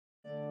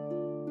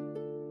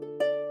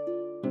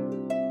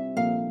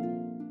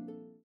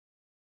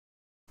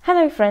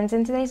Hello friends,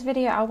 in today's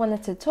video I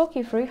wanted to talk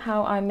you through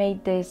how I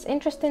made this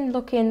interesting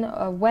looking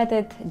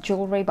weathered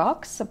jewelry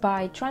box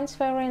by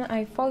transferring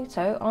a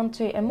photo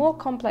onto a more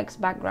complex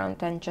background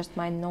than just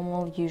my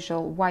normal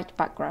usual white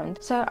background.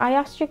 So I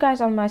asked you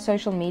guys on my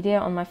social media,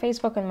 on my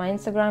Facebook and my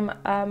Instagram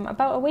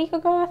about a week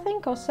ago I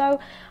think or so,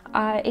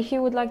 if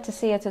you would like to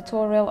see a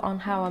tutorial on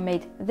how I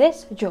made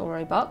this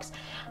jewelry box,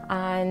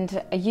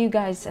 and you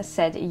guys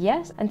said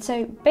yes. And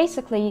so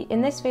basically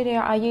in this video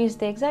I used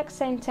the exact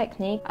same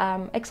technique,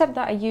 except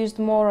that I used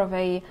more of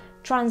a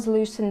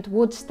translucent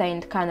wood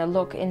stained kind of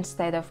look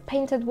instead of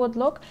painted wood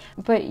look,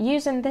 but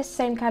using this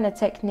same kind of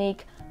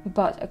technique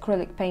but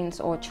acrylic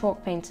paints or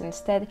chalk paints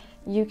instead,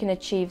 you can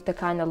achieve the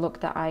kind of look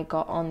that I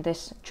got on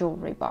this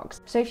jewelry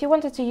box. So if you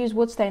wanted to use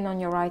wood stain on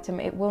your item,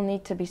 it will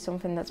need to be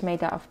something that's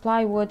made out of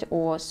plywood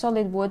or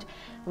solid wood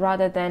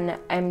rather than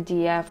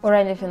MDF or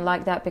anything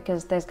like that,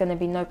 because there's going to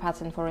be no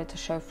pattern for it to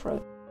show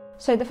through.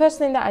 So the first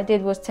thing that I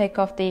did was take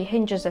off the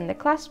hinges and the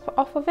clasp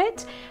off of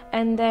it,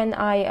 and then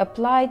I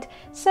applied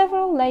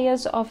several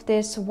layers of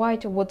this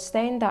white wood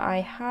stain that I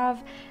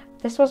have.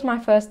 This was my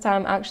first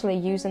time actually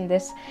using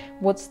this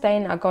wood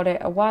stain. I got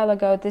it a while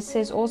ago. This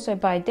is also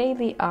by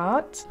Daily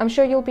Art. I'm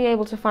sure you'll be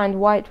able to find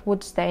white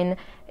wood stain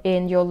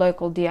in your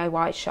local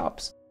DIY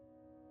shops.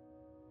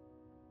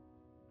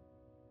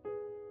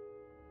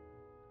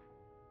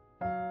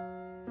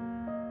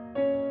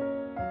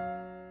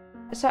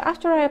 So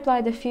after I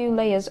applied a few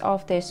layers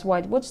of this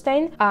white wood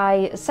stain,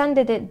 I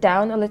sanded it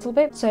down a little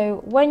bit.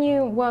 So when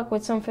you work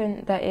with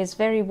something that is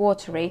very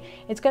watery,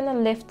 it's going to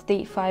lift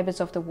the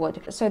fibers of the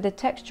wood. So the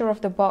texture of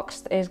the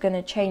box is going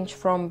to change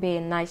from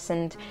being nice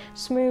and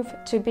smooth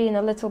to being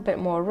a little bit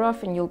more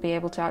rough, and you'll be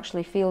able to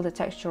actually feel the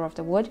texture of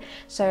the wood.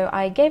 So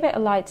I gave it a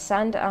light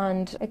sand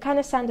and it kind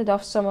of sanded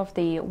off some of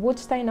the wood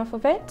stain off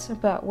of it,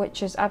 but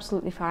which is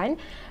absolutely fine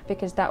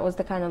because that was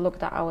the kind of look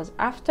that I was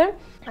after.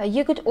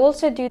 You could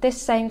also do this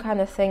same kind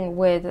of thing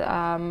with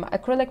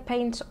acrylic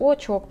paints or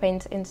chalk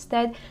paint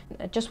instead,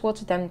 just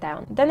water them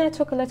down. Then I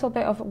took a little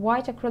bit of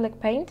white acrylic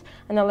paint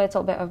and a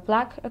little bit of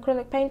black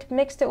acrylic paint,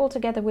 mixed it all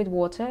together with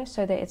water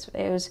so that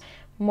it was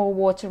more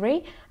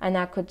watery and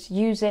I could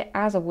use it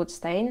as a wood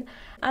stain.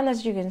 And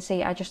as you can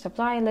see, I just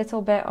apply a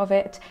little bit of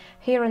it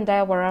here and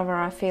there wherever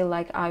I feel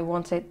like I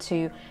want it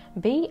to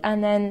be,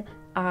 and then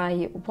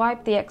I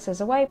wipe the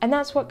excess away, and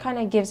that's what kind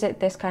of gives it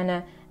this kind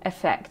of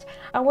effect.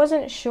 I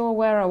wasn't sure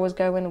where I was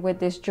going with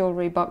this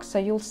jewelry box, so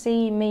you'll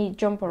see me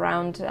jump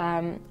around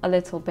a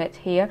little bit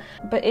here,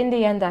 but in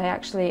the end I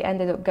actually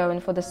ended up going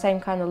for the same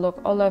kind of look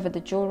all over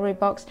the jewelry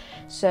box.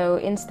 So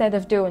instead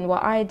of doing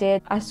what I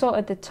did, I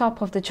sorted the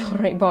top of the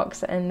jewelry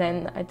box and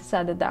then I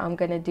decided that I'm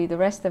going to do the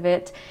rest of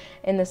it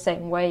in the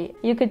same way.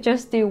 You could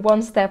just do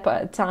one step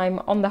at a time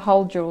on the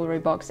whole jewelry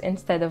box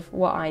instead of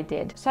what I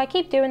did. So I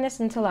keep doing this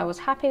until I was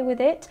happy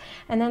with it,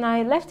 and then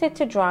I left it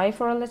to dry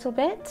for a little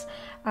bit,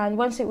 and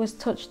once it was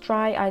touch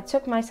dry I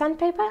took my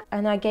sandpaper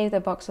and I gave the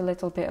box a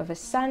little bit of a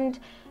sand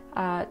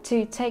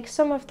to take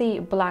some of the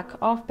black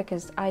off,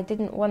 because I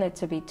didn't want it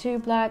to be too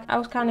black. I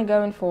was kind of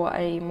going for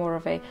a more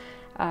of a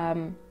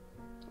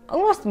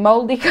almost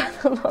moldy kind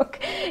of look.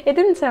 It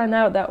didn't turn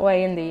out that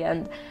way in the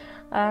end.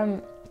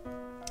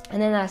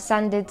 And then I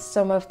sanded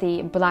some of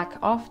the black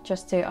off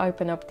just to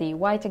open up the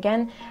white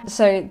again.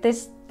 So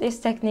this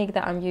technique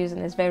that I'm using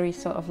is very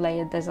sort of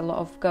layered. There's a lot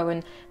of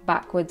going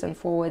backwards and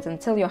forwards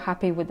until you're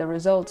happy with the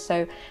results.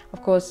 So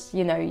of course,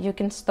 you know, you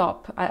can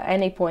stop at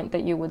any point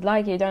that you would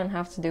like. You don't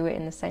have to do it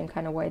in the same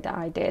kind of way that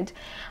I did.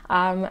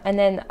 And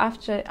then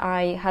after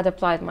I had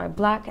applied my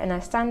black and I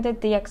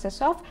sanded the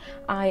excess off,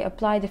 I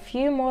applied a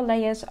few more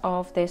layers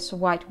of this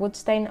white wood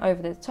stain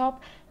over the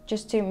top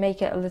just to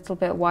make it a little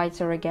bit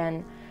whiter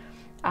again.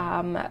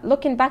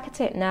 Looking back at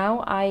it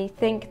now, I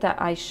think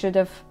that I should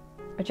have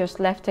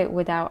just left it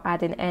without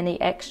adding any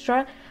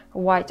extra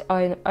white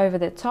over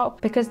the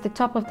top, because the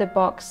top of the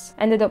box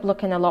ended up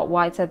looking a lot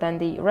whiter than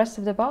the rest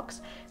of the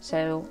box.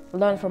 So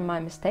learn from my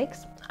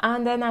mistakes.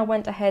 And then I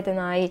went ahead and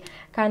I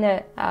kind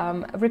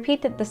of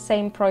repeated the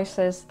same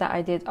process that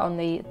I did on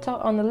the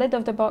top, on the lid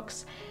of the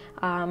box,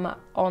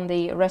 on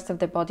the rest of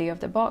the body of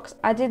the box.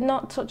 I did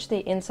not touch the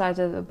inside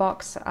of the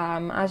box.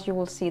 As you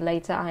will see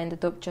later, I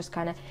ended up just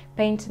kind of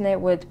painting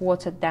it with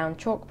watered down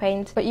chalk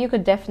paint, but you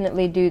could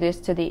definitely do this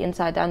to the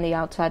inside and the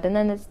outside, and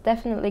then it's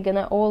definitely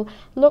gonna all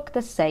look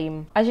the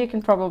same. As you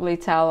can probably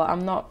tell,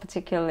 I'm not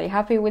particularly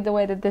happy with the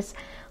way that this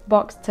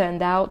box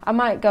turned out. I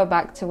might go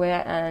back to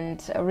it and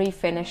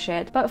refinish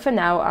it, but for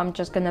now I'm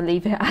just gonna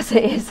leave it as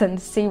it is and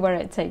see where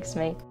it takes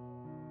me.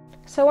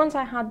 So once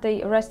I had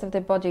the rest of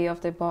the body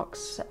of the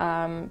box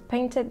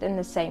painted in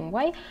the same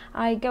way,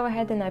 I go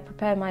ahead and I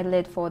prepare my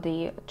lid for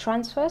the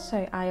transfer.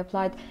 So I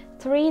applied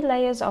 3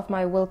 layers of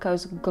my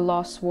Wilko's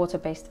gloss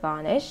water-based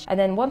varnish, and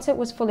then once it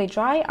was fully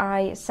dry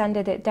I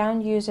sanded it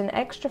down using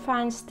extra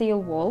fine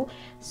steel wool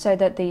so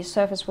that the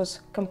surface was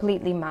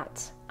completely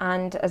matte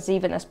and as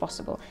even as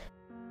possible.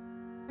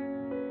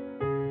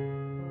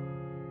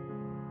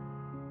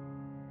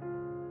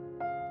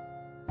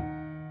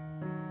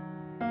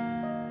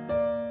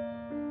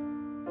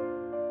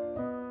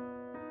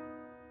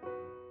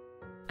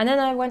 And then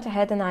I went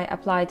ahead and I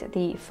applied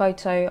the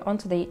photo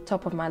onto the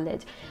top of my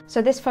lid. So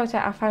this photo,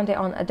 I found it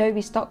on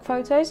Adobe Stock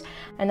Photos,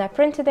 and I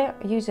printed it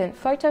using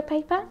photo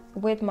paper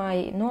with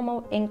my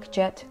normal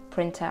inkjet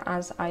printer,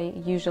 as I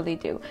usually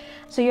do.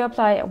 So you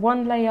apply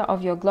one layer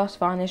of your gloss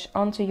varnish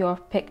onto your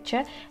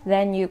picture,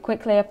 then you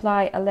quickly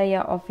apply a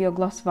layer of your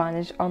gloss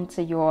varnish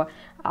onto your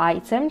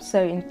item,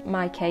 so in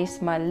my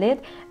case my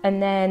lid,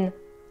 and then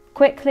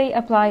quickly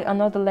apply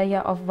another layer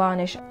of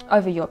varnish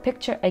over your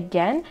picture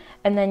again,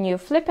 and then you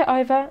flip it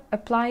over,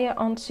 apply it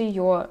onto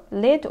your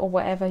lid or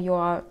wherever you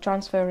are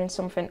transferring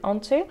something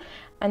onto.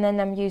 And then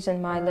I'm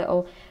using my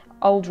little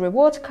old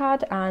reward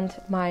card and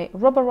my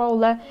rubber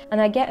roller,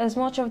 and I get as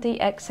much of the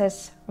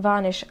excess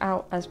varnish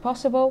out as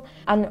possible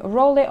and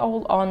roll it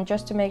all on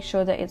just to make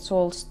sure that it's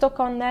all stuck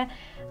on there,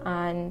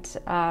 and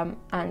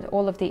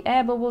all of the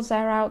air bubbles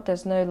are out.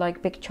 There's no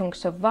like big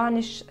chunks of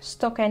varnish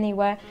stuck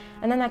anywhere.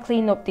 And then I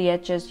clean up the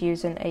edges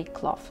using a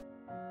cloth.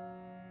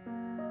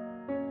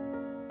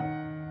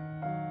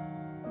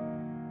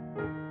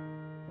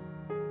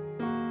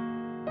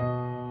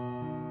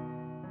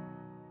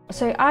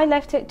 So I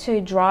left it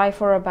to dry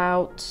for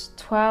about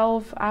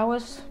 12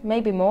 hours,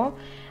 maybe more.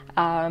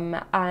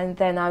 And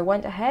then I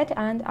went ahead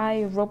and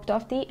I rubbed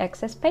off the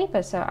excess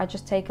paper. So I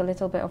just take a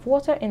little bit of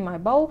water in my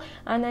bowl,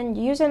 and then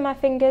using my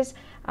fingers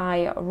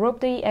I rub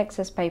the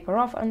excess paper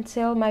off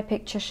until my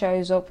picture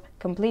shows up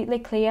completely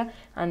clear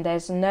and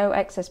there's no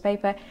excess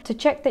paper. To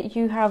check that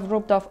you have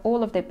rubbed off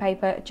all of the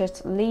paper,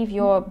 just leave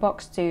your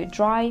box to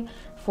dry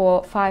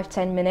for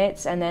 5-10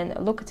 minutes and then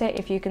look at it.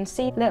 If you can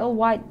see little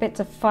white bits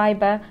of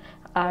fiber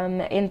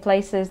in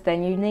places,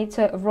 then you need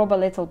to rub a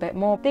little bit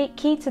more. The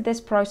key to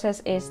this process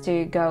is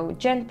to go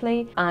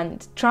gently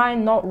and try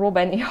and not rub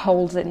any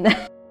holes in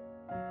there.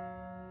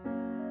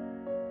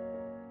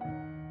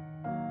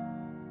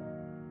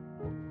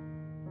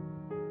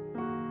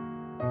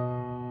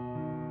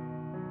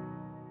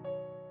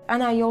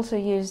 And I also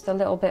used a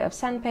little bit of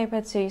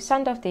sandpaper to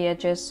sand off the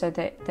edges so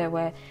that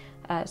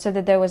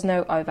there was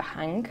no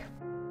overhang.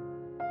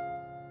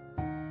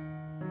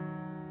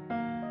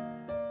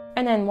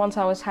 And then once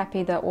I was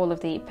happy that all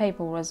of the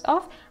paper was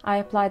off, I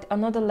applied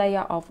another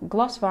layer of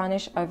gloss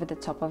varnish over the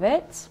top of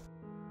it.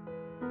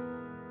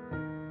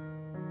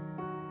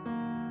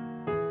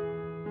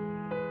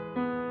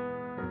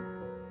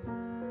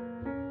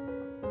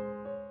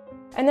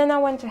 And then I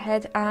went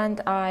ahead and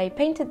I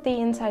painted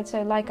the inside.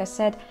 So like I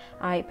said,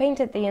 I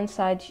painted the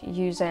inside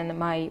using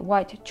my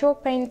white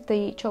chalk paint.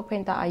 The chalk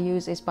paint that I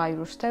use is by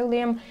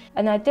Rust-Oleum,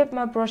 and I dip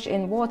my brush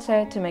in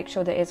water to make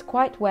sure that it's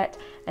quite wet,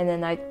 and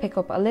then I pick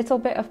up a little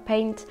bit of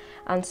paint,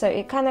 and so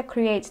it kind of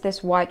creates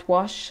this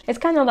whitewash. It's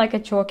kind of like a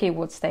chalky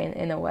wood stain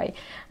in a way.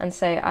 And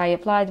so I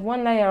applied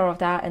one layer of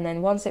that, and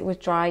then once it was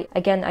dry,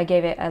 again I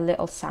gave it a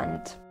little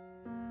sand.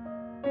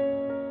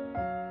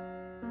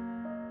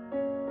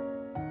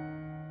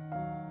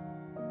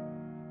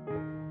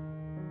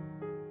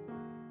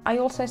 I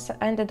also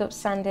ended up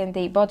sanding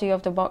the body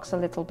of the box a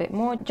little bit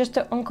more, just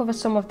to uncover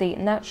some of the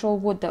natural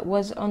wood that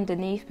was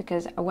underneath,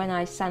 because when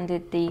I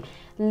sanded the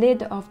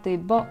lid of the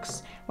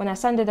box, when I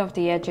sanded off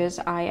the edges,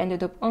 I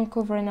ended up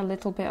uncovering a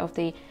little bit of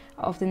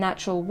the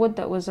natural wood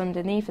that was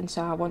underneath, and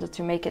so I wanted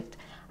to make it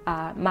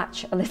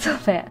match a little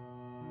bit.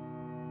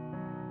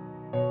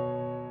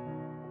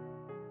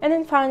 And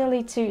then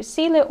finally, to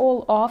seal it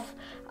all off,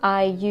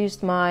 I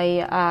used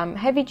my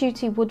heavy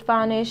duty wood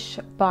varnish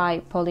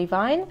by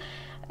Polyvine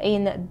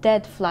in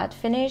dead flat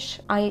finish.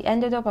 I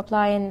ended up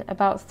applying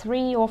about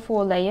 3 or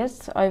 4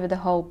 layers over the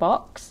whole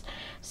box,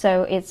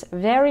 so it's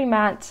very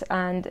matte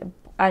and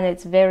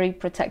it's very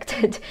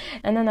protected.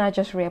 And then I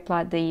just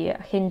reapplied the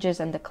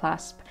hinges and the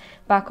clasp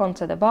back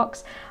onto the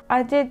box.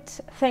 I did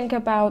think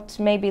about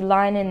maybe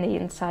lining the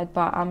inside,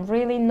 but I'm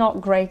really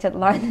not great at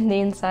lining the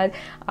inside.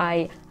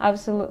 I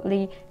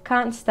absolutely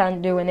can't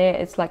stand doing it.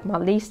 It's like my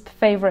least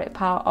favorite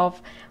part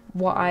of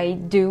what I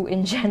do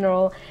in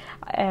general.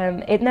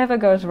 It never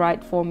goes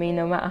right for me,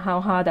 no matter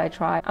how hard I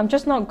try. I'm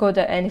just not good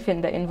at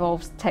anything that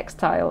involves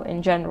textile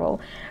in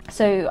general.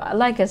 So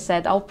like I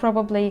said, I'll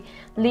probably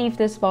leave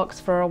this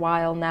box for a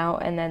while now,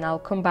 and then I'll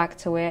come back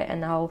to it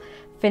and I'll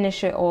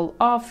finish it all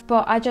off.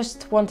 But I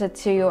just wanted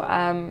to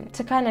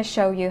kind of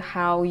show you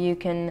how you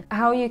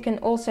can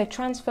also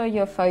transfer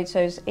your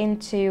photos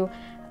into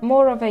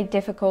more of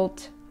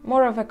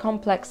a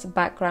complex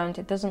background.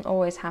 It doesn't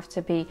always have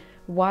to be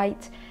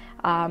white.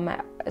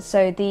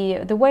 So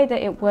the way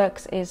that it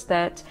works is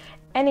that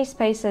any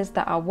spaces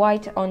that are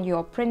white on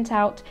your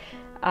printout,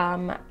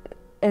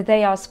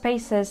 they are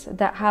spaces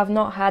that have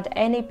not had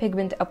any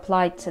pigment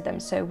applied to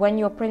them. So when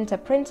your printer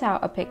prints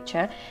out a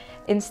picture,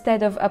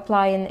 instead of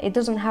applying, it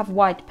doesn't have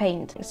white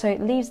paint, so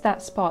it leaves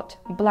that spot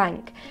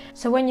blank.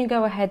 So when you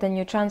go ahead and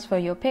you transfer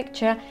your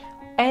picture,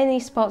 any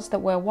spots that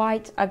were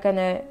white are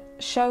gonna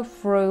show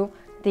through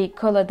the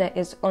color that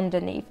is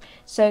underneath.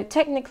 So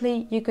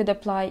technically you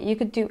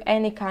could do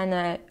any kind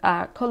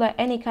of color,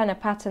 any kind of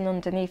pattern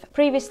underneath.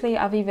 Previously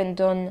I've even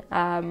done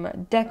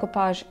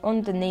decoupage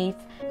underneath,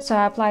 so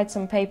I applied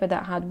some paper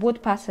that had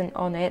wood pattern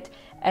on it,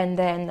 and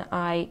then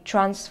I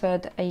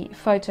transferred a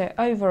photo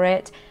over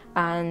it,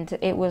 and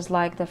it was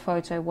like the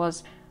photo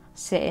was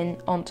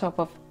sitting on top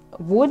of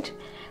wood.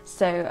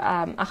 So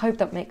I hope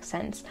that makes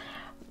sense.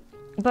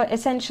 But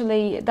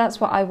essentially that's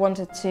what I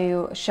wanted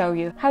to show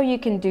you, how you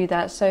can do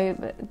that. So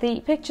the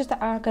pictures that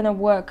are going to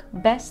work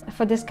best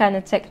for this kind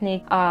of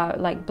technique are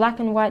like black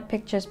and white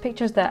pictures,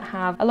 pictures that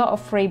have a lot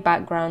of free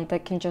background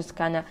that can just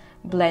kind of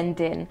blend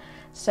in.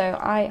 So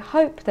I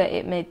hope that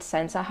it made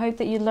sense. I hope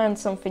that you learned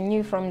something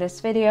new from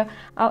this video.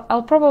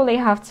 I'll probably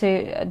have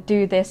to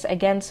do this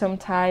again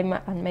sometime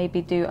and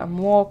maybe do a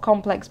more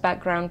complex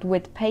background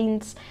with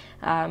paints,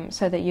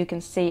 so that you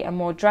can see a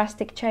more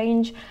drastic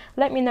change.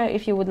 Let me know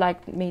if you would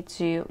like me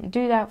to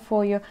do that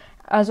for you.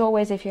 As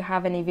always, if you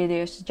have any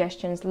video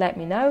suggestions, let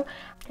me know.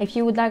 If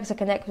you would like to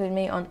connect with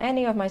me on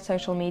any of my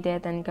social media,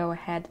 then go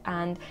ahead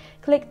and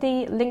click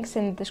the links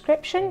in the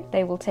description.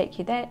 They will take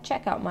you there.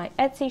 Check out my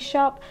Etsy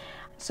shop.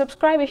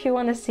 Subscribe if you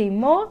want to see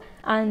more,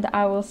 and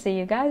I will see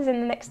you guys in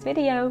the next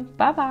video.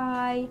 Bye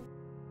bye!